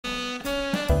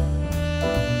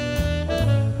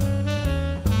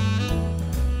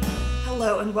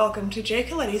and welcome to Jay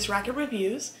Coletti's Racket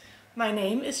Reviews. My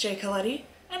name is Jay Coletti,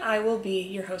 and I will be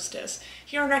your hostess.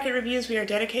 Here on Racket Reviews, we are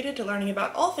dedicated to learning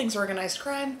about all things organized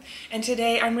crime, and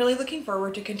today I'm really looking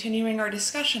forward to continuing our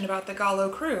discussion about the Gallo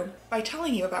Crew by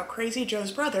telling you about Crazy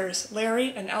Joe's brothers,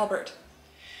 Larry and Albert.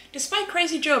 Despite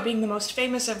Crazy Joe being the most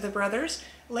famous of the brothers,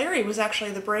 Larry was actually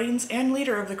the brains and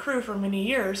leader of the crew for many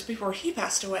years before he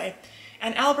passed away,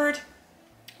 and Albert,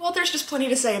 well, there's just plenty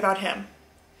to say about him.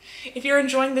 If you're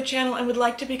enjoying the channel and would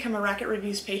like to become a Racket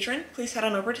Reviews patron, please head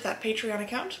on over to that Patreon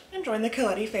account and join the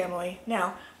Coletti family.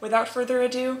 Now, without further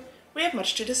ado, we have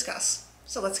much to discuss,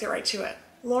 so let's get right to it.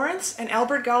 Lawrence and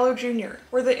Albert Gallo Jr.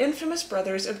 were the infamous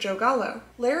brothers of Joe Gallo.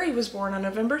 Larry was born on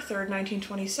November 3,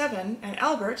 1927, and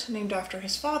Albert, named after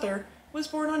his father, was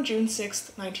born on June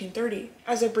 6, 1930.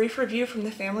 As a brief review from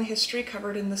the family history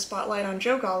covered in the Spotlight on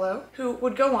Joe Gallo, who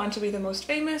would go on to be the most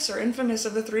famous or infamous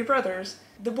of the three brothers,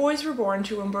 the boys were born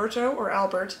to Umberto, or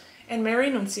Albert, and Mary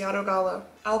Nunziato Gallo.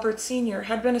 Albert Sr.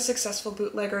 had been a successful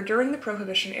bootlegger during the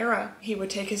Prohibition era. He would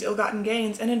take his ill-gotten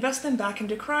gains and invest them back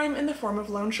into crime in the form of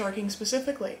loan sharking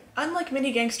specifically. Unlike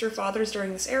many gangster fathers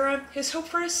during this era, his hope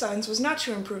for his sons was not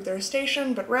to improve their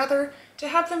station, but rather to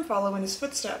have them follow in his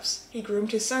footsteps. He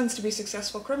groomed his sons to be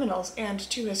successful criminals, and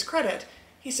to his credit,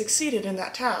 he succeeded in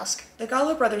that task. The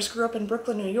Gallo brothers grew up in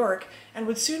Brooklyn, New York, and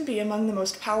would soon be among the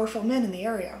most powerful men in the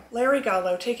area. Larry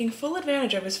Gallo, taking full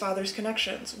advantage of his father's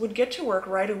connections, would get to work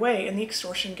right away in the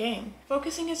extortion game,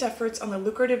 focusing his efforts on the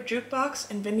lucrative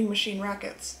jukebox and vending machine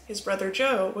rackets. His brother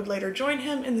Joe would later join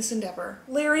him in this endeavor.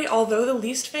 Larry, although the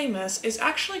least famous, is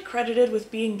actually credited with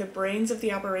being the brains of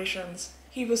the operations.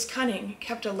 He was cunning,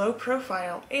 kept a low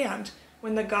profile, and,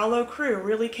 when the Gallo Crew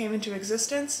really came into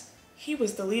existence, he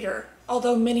was the leader.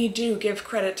 Although many do give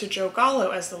credit to Joe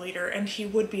Gallo as the leader, and he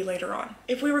would be later on.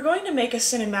 If we were going to make a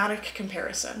cinematic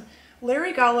comparison,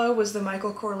 Larry Gallo was the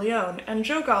Michael Corleone, and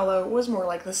Joe Gallo was more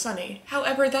like the Sonny.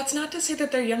 However, that's not to say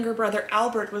that their younger brother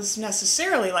Albert was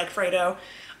necessarily like Fredo,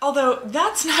 although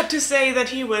that's not to say that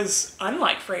he was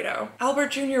unlike Fredo. Albert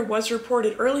Jr. was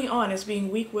reported early on as being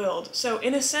weak-willed, so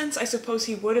in a sense I suppose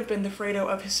he would have been the Fredo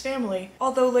of his family,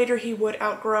 although later he would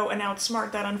outgrow and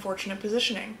outsmart that unfortunate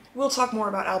positioning. We'll talk more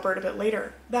about Albert a bit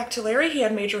later. Back to Larry, he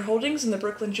had major holdings in the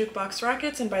Brooklyn jukebox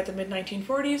rackets, and by the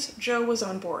mid-1940s, Joe was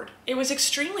on board. It was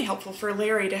extremely helpful for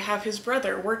Larry to have his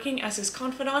brother working as his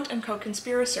confidant and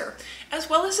co-conspirator, as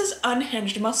well as his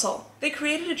unhinged muscle. They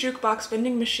created a jukebox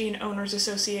vending machine owners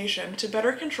association to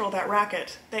better control that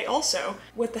racket. They also,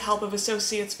 with the help of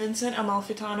associates Vincent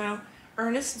Amalfitano,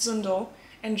 Ernest Zundel,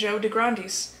 and Joe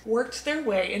DeGrandis, worked their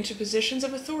way into positions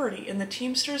of authority in the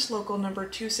Teamsters Local number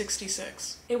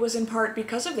 266. It was in part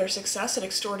because of their success at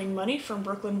extorting money from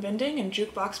Brooklyn vending and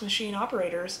jukebox machine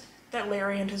operators that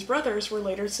Larry and his brothers were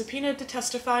later subpoenaed to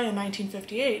testify in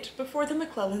 1958 before the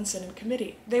McClellan Senate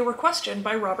Committee. They were questioned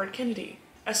by Robert Kennedy,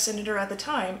 a senator at the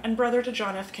time and brother to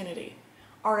John F. Kennedy.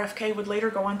 RFK would later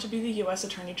go on to be the U.S.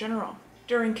 Attorney General.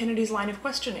 During Kennedy's line of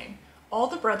questioning, all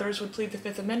the brothers would plead the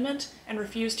Fifth Amendment and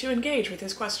refuse to engage with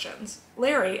his questions.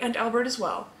 Larry, and Albert as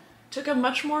well, took a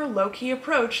much more low-key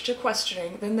approach to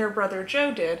questioning than their brother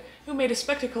Joe did, who made a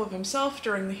spectacle of himself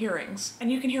during the hearings.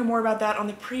 And you can hear more about that on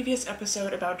the previous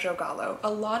episode about Joe Gallo.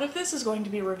 A lot of this is going to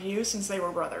be review since they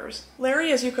were brothers.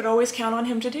 Larry, as you could always count on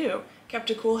him to do, kept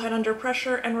a cool head under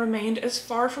pressure and remained as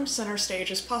far from center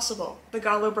stage as possible. The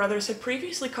Gallo brothers had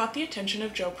previously caught the attention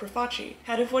of Joe Profaci,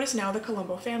 head of what is now the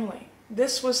Colombo family.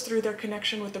 This was through their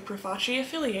connection with the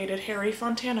Profaci-affiliated Harry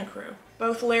Fontana crew.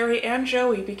 Both Larry and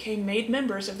Joey became made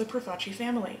members of the Profaci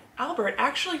family. Albert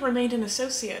actually remained an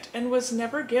associate and was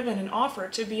never given an offer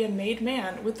to be a made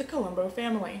man with the Colombo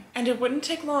family. And it wouldn't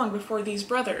take long before these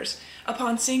brothers,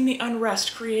 upon seeing the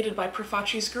unrest created by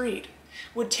Profaci's greed,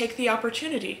 would take the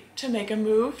opportunity to make a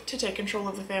move to take control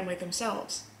of the family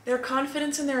themselves. Their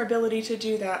confidence in their ability to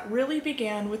do that really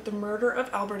began with the murder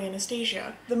of Albert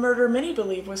Anastasia. The murder many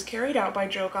believe was carried out by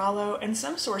Joe Gallo, and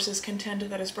some sources contend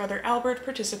that his brother Albert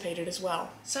participated as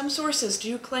well. Some sources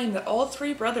do claim that all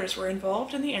three brothers were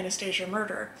involved in the Anastasia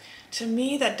murder. To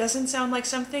me, that doesn't sound like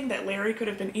something that Larry could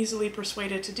have been easily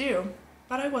persuaded to do,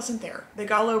 but I wasn't there. The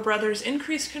Gallo brothers'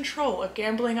 increased control of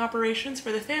gambling operations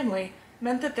for the family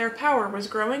meant that their power was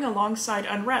growing alongside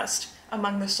unrest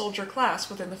among the soldier class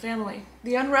within the family.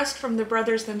 The unrest from the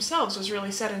brothers themselves was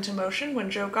really set into motion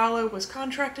when Joe Gallo was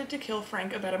contracted to kill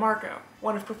Frank Abadinsky,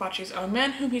 one of Profaci's own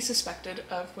men whom he suspected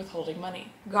of withholding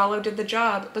money. Gallo did the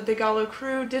job, but the Gallo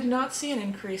crew did not see an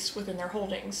increase within their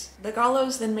holdings. The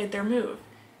Gallos then made their move,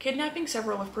 kidnapping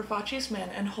several of Profaci's men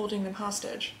and holding them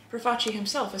hostage. Profaci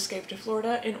himself escaped to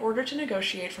Florida in order to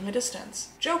negotiate from a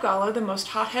distance. Joe Gallo, the most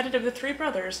hot-headed of the three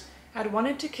brothers, had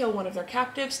wanted to kill one of their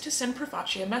captives to send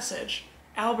Profaci a message.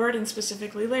 Albert, and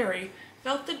specifically Larry,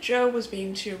 felt that Joe was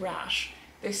being too rash.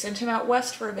 They sent him out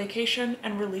west for a vacation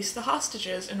and released the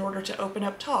hostages in order to open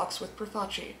up talks with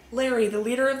Profaci. Larry, the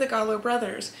leader of the Gallo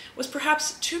brothers, was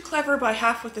perhaps too clever by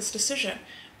half with this decision.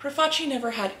 Profaci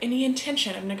never had any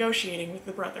intention of negotiating with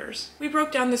the brothers. We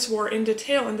broke down this war in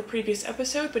detail in the previous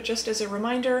episode, but just as a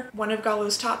reminder, one of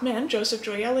Gallo's top men, Joseph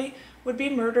Gioeli, would be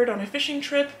murdered on a fishing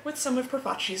trip with some of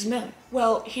Profaci's men.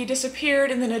 Well, he disappeared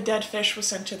and then a dead fish was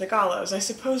sent to the Gallos. I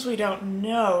suppose we don't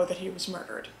know that he was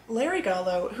murdered. Larry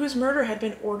Gallo, whose murder had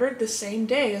been ordered the same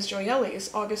day as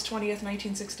Gioeli's, August 20th,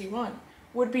 1961,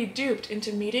 would be duped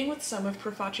into meeting with some of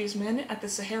Profaci's men at the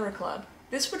Sahara Club.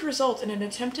 This would result in an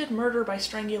attempted murder by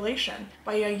strangulation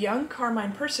by a young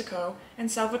Carmine Persico and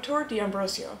Salvatore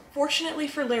D'Ambrosio. Fortunately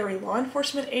for Larry, law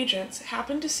enforcement agents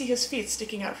happened to see his feet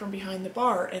sticking out from behind the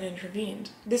bar and intervened.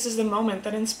 This is the moment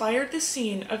that inspired the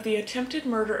scene of the attempted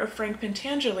murder of Frank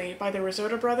Pentangeli by the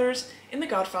Risotto brothers in The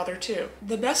Godfather 2,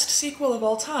 the best sequel of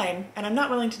all time, and I'm not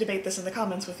willing to debate this in the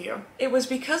comments with you. It was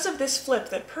because of this flip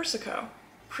that Persico,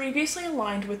 previously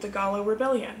aligned with the Gallo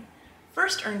rebellion,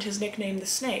 first earned his nickname the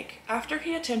Snake after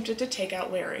he attempted to take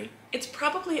out Larry. It's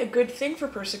probably a good thing for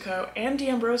Persico and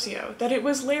D'Ambrosio that it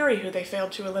was Larry who they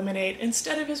failed to eliminate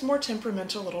instead of his more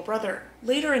temperamental little brother.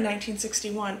 Later in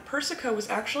 1961, Persico was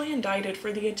actually indicted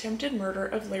for the attempted murder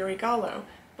of Larry Gallo,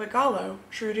 but Gallo,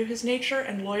 true to his nature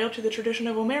and loyal to the tradition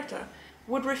of Omerta,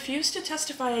 would refuse to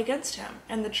testify against him,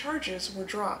 and the charges were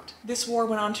dropped. This war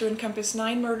went on to encompass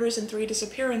 9 murders and 3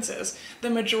 disappearances, the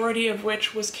majority of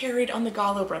which was carried on the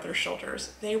Gallo brothers'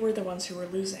 shoulders. They were the ones who were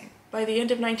losing. By the end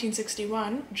of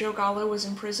 1961, Joe Gallo was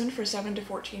imprisoned for 7 to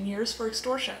 14 years for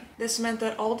extortion. This meant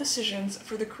that all decisions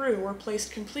for the crew were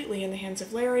placed completely in the hands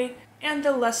of Larry and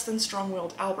the less than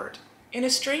strong-willed Albert. In a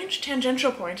strange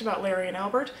tangential point about Larry and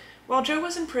Albert, while Joe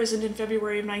was imprisoned in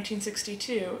February of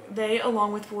 1962, they,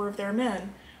 along with 4 of their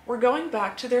men, were going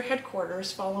back to their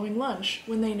headquarters following lunch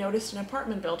when they noticed an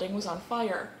apartment building was on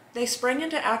fire. They sprang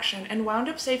into action and wound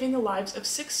up saving the lives of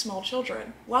 6 small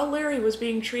children. While Larry was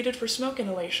being treated for smoke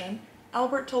inhalation,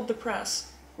 Albert told the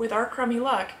press, "With our crummy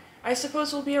luck, I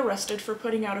suppose we'll be arrested for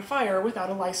putting out a fire without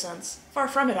a license." Far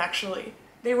from it, actually.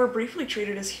 They were briefly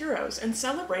treated as heroes and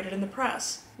celebrated in the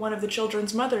press. One of the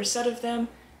children's mothers said of them,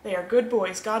 "They are good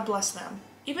boys, God bless them."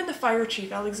 Even the fire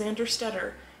chief, Alexander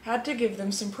Stetter, had to give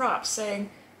them some props, saying,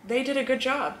 "They did a good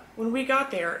job. When we got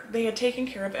there, they had taken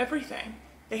care of everything.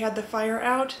 They had the fire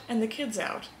out and the kids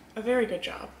out. A very good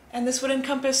job." And this would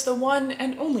encompass the one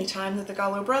and only time that the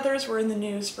Gallo brothers were in the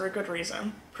news for a good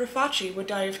reason. Profaci would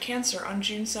die of cancer on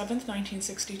June 7,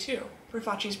 1962.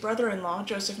 Profaci's brother-in-law,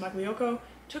 Joseph Magliocco,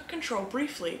 took control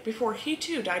briefly before he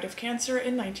too died of cancer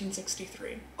in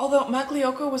 1963. Although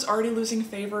Magliocco was already losing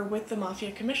favor with the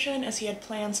Mafia Commission as he had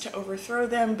plans to overthrow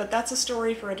them, but that's a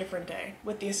story for a different day,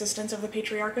 with the assistance of the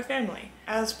Patriarca family,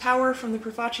 as power from the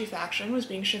Profaci faction was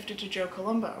being shifted to Joe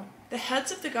Colombo. The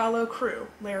heads of the Gallo crew,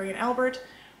 Larry and Albert,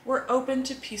 were open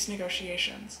to peace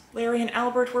negotiations. Larry and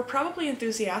Albert were probably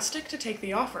enthusiastic to take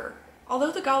the offer.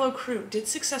 Although the Gallo crew did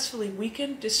successfully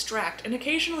weaken, distract, and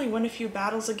occasionally win a few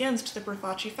battles against the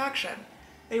Profaci faction,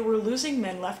 they were losing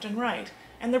men left and right,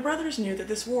 and the brothers knew that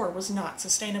this war was not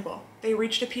sustainable. They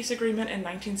reached a peace agreement in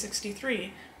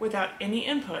 1963 without any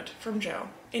input from Joe.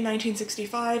 In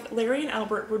 1965, Larry and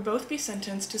Albert would both be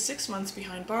sentenced to 6 months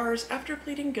behind bars after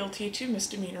pleading guilty to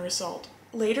misdemeanor assault.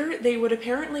 Later, they would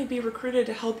apparently be recruited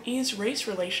to help ease race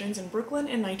relations in Brooklyn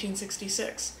in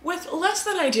 1966, with less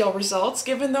than ideal results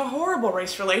given the horrible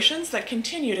race relations that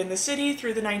continued in the city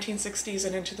through the 1960s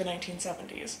and into the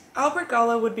 1970s. Albert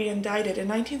Gallo would be indicted in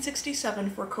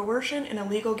 1967 for coercion in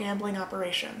illegal gambling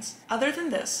operations. Other than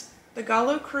this, the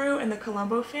Gallo crew and the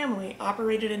Colombo family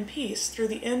operated in peace through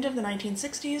the end of the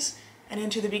 1960s and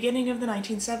into the beginning of the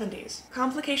 1970s.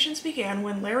 Complications began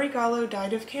when Larry Gallo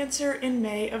died of cancer in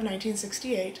May of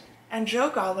 1968, and Joe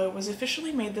Gallo was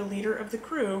officially made the leader of the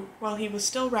crew while he was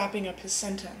still wrapping up his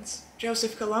sentence.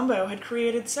 Joseph Colombo had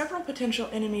created several potential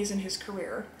enemies in his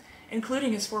career,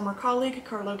 including his former colleague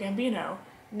Carlo Gambino,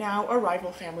 now a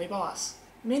rival family boss.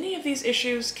 Many of these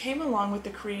issues came along with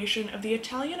the creation of the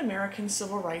Italian-American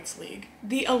Civil Rights League,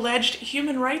 the alleged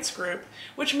human rights group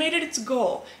which made it its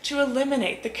goal to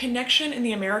eliminate the connection in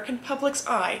the American public's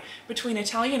eye between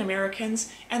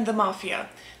Italian-Americans and the Mafia.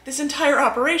 This entire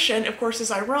operation, of course,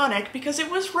 is ironic because it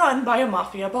was run by a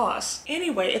Mafia boss.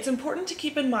 Anyway, it's important to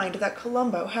keep in mind that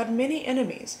Colombo had many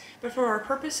enemies, but for our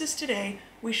purposes today,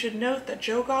 we should note that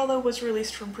Joe Gallo was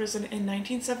released from prison in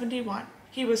 1971.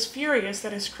 He was furious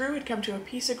that his crew had come to a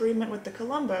peace agreement with the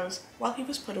Colombos while he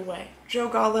was put away. Joe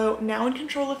Gallo, now in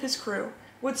control of his crew,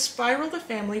 would spiral the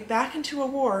family back into a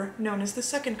war known as the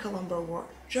Second Colombo War.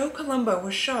 Joe Colombo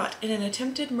was shot in an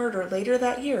attempted murder later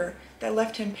that year that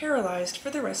left him paralyzed for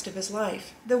the rest of his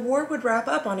life. The war would wrap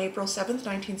up on April 7,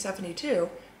 1972,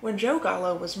 when Joe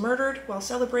Gallo was murdered while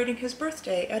celebrating his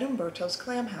birthday at Umberto's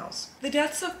Clam House. The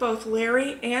deaths of both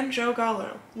Larry and Joe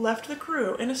Gallo left the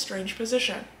crew in a strange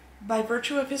position. By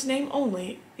virtue of his name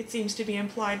only, it seems to be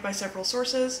implied by several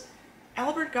sources,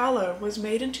 Albert Gallo was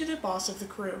made into the boss of the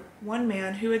crew. One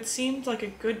man who had seemed like a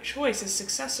good choice as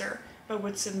successor, but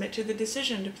would submit to the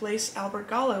decision to place Albert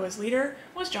Gallo as leader,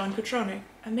 was John Cutrone,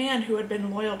 a man who had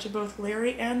been loyal to both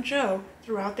Larry and Joe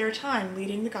throughout their time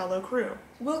leading the Gallo Crew.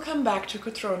 We'll come back to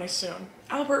Cutrone soon.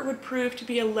 Albert would prove to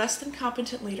be a less than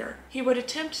competent leader. He would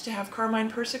attempt to have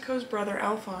Carmine Persico's brother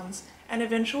Alphonse, an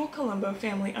eventual Colombo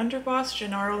family underboss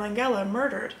Gennaro Langella,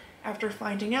 murdered after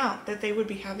finding out that they would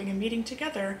be having a meeting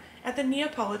together at the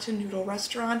Neapolitan Noodle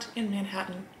restaurant in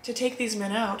Manhattan. To take these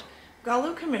men out,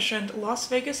 Gallo commissioned Las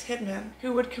Vegas hitmen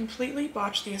who would completely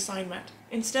botch the assignment.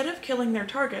 Instead of killing their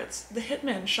targets, the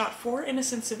hitmen shot 4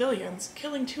 innocent civilians,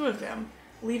 killing 2 of them,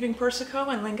 leaving Persico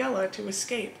and Langella to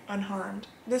escape unharmed.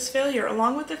 This failure,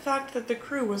 along with the fact that the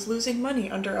crew was losing money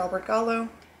under Albert Gallo,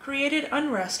 created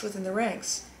unrest within the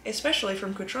ranks, especially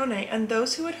from Cutrone and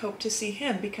those who had hoped to see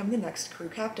him become the next crew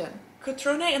captain.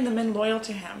 Cutrone and the men loyal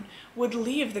to him would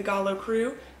leave the Gallo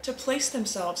Crew to place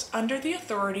themselves under the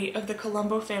authority of the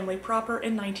Colombo family proper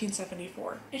in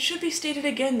 1974. It should be stated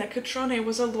again that Cutrone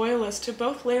was a loyalist to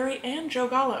both Larry and Joe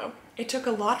Gallo. It took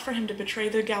a lot for him to betray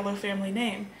the Gallo family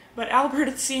name, but Albert,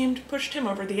 it seemed, pushed him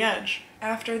over the edge.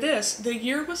 After this, the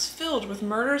year was filled with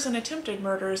murders and attempted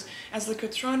murders as the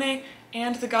Cutrone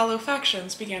and the Gallo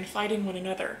factions began fighting one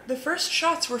another. The first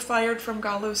shots were fired from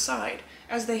Gallo's side,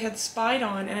 as they had spied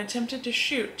on and attempted to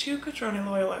shoot 2 Cutrone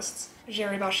loyalists,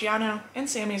 Jerry Basciano and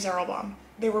Sammy Zarelbaum.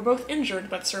 They were both injured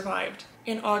but survived.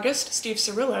 In August, Steve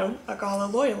Cirillo, a Gallo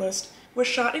loyalist, was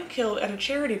shot and killed at a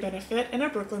charity benefit in a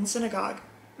Brooklyn synagogue.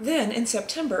 Then, in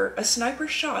September, a sniper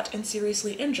shot and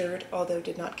seriously injured, although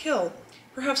did not kill,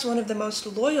 perhaps one of the most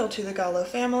loyal to the Gallo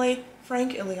family,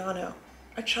 Frank Iliano,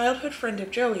 a childhood friend of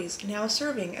Joey's, now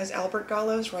serving as Albert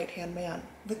Gallo's right-hand man.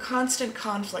 The constant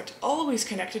conflict, always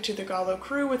connected to the Gallo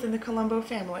Crew within the Colombo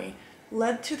family,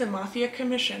 led to the Mafia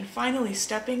Commission finally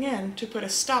stepping in to put a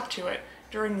stop to it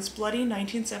during this bloody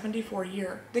 1974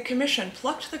 year. The Commission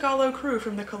plucked the Gallo Crew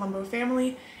from the Colombo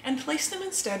family and placed them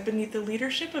instead beneath the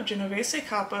leadership of Genovese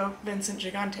capo Vincent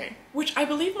Gigante, which I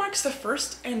believe marks the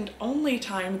first and only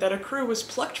time that a crew was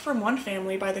plucked from one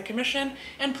family by the Commission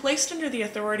and placed under the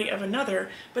authority of another,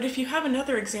 but if you have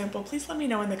another example, please let me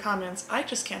know in the comments. I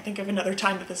just can't think of another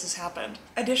time that this has happened.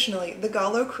 Additionally, the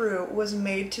Gallo Crew was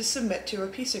made to submit to a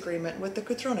peace agreement with the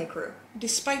Cutrone Crew.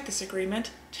 Despite this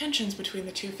agreement, tensions between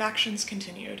the two factions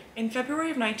continued. In February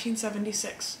of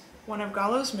 1976, one of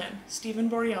Gallo's men, Stephen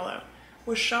Borriello,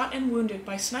 was shot and wounded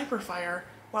by sniper fire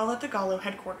while at the Gallo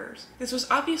headquarters. This was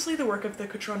obviously the work of the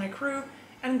Cutrone Crew,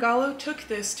 and Gallo took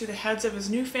this to the heads of his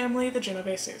new family, the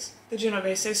Genoveses. The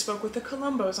Genoveses spoke with the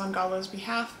Colombos on Gallo's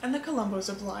behalf, and the Colombos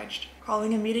obliged,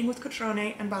 calling a meeting with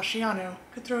Cutrone and Basciano,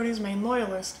 Cutrone's main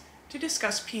loyalist, to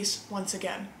discuss peace once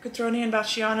again. Cutrone and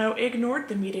Basciano ignored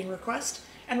the meeting request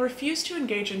and refused to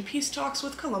engage in peace talks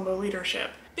with Colombo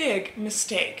leadership. Big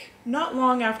mistake. Not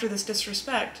long after this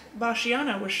disrespect,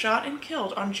 Basciano was shot and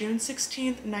killed on June 16,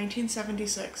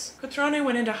 1976. Cutrone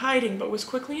went into hiding but was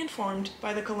quickly informed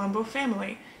by the Colombo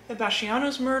family that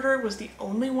Basciano's murder was the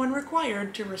only one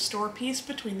required to restore peace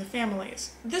between the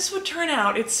families. This would turn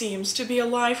out, it seems, to be a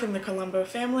lie from the Colombo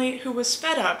family, who was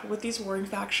fed up with these warring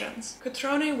factions.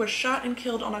 Cutrone was shot and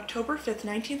killed on October 5,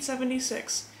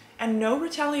 1976, and no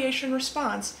retaliation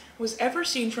response was ever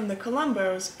seen from the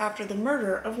Colombos after the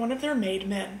murder of one of their made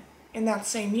men. In that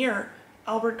same year,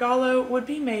 Albert Gallo would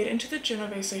be made into the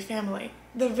Genovese family.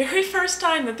 The very first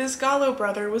time that this Gallo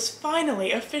brother was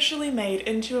finally officially made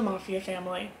into a Mafia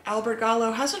family. Albert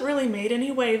Gallo hasn't really made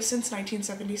any waves since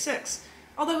 1976,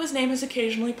 although his name has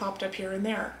occasionally popped up here and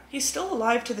there. He's still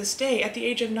alive to this day. At the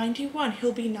age of 91,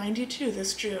 he'll be 92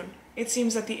 this June. It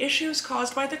seems that the issues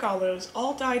caused by the Gallos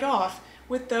all died off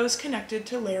with those connected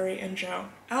to Larry and Joe.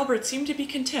 Albert seemed to be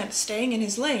content staying in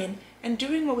his lane and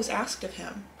doing what was asked of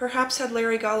him. Perhaps had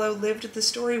Larry Gallo lived, the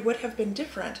story would have been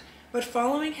different, but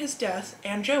following his death,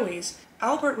 and Joey's,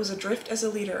 Albert was adrift as a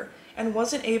leader and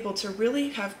wasn't able to really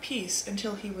have peace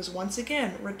until he was once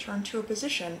again returned to a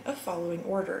position of following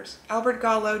orders. Albert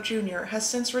Gallo Jr. has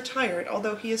since retired,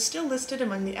 although he is still listed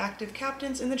among the active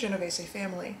captains in the Genovese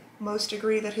family. Most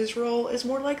agree that his role is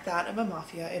more like that of a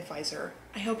Mafia advisor.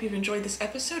 I hope you've enjoyed this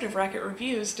episode of Racket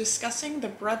Reviews discussing the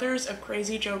brothers of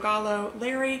Crazy Joe Gallo,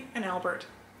 Larry and Albert.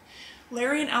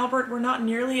 Larry and Albert were not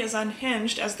nearly as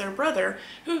unhinged as their brother,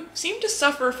 who seemed to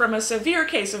suffer from a severe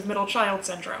case of middle child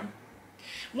syndrome.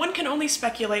 One can only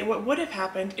speculate what would have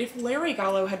happened if Larry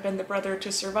Gallo had been the brother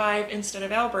to survive instead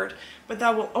of Albert, but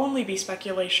that will only be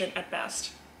speculation at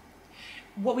best.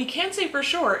 What we can say for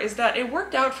sure is that it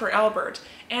worked out for Albert,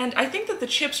 and I think that the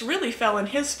chips really fell in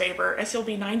his favor, as he'll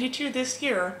be 92 this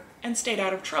year and stayed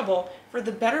out of trouble for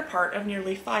the better part of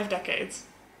nearly 5 decades.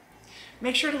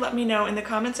 Make sure to let me know in the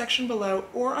comment section below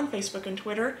or on Facebook and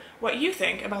Twitter what you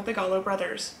think about the Gallo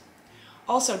brothers.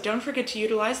 Also, don't forget to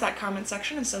utilize that comment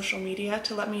section and social media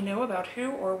to let me know about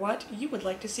who or what you would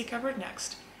like to see covered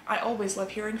next. I always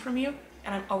love hearing from you,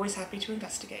 and I'm always happy to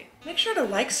investigate. Make sure to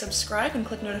like, subscribe, and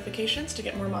click notifications to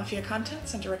get more Mafia content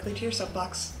sent directly to your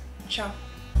soapbox. Ciao.